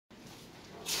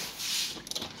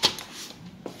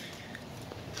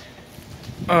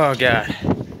Oh god.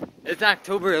 It's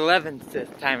October 11th this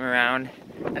time around.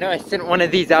 I know I sent one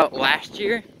of these out last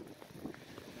year,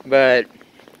 but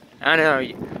I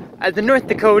don't know. As a North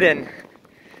Dakotan,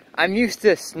 I'm used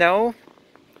to snow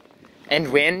and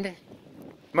wind,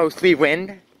 mostly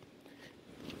wind,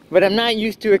 but I'm not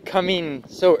used to it coming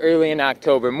so early in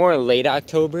October, more late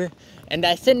October. And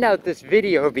I send out this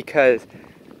video because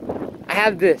I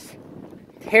have this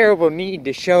terrible need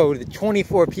to show the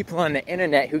 24 people on the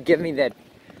internet who give me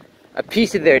a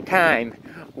piece of their time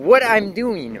what I'm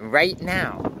doing right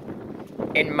now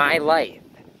in my life.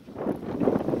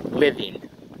 Living,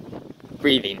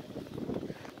 breathing.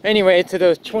 Anyway, to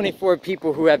those 24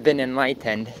 people who have been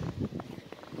enlightened,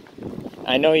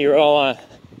 I know you're all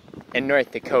in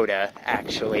North Dakota,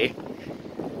 actually.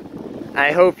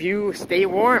 I hope you stay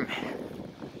warm.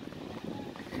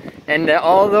 And to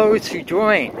all those who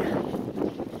join,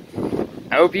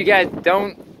 I hope you guys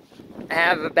don't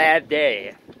have a bad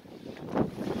day.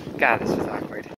 God, this was awkward.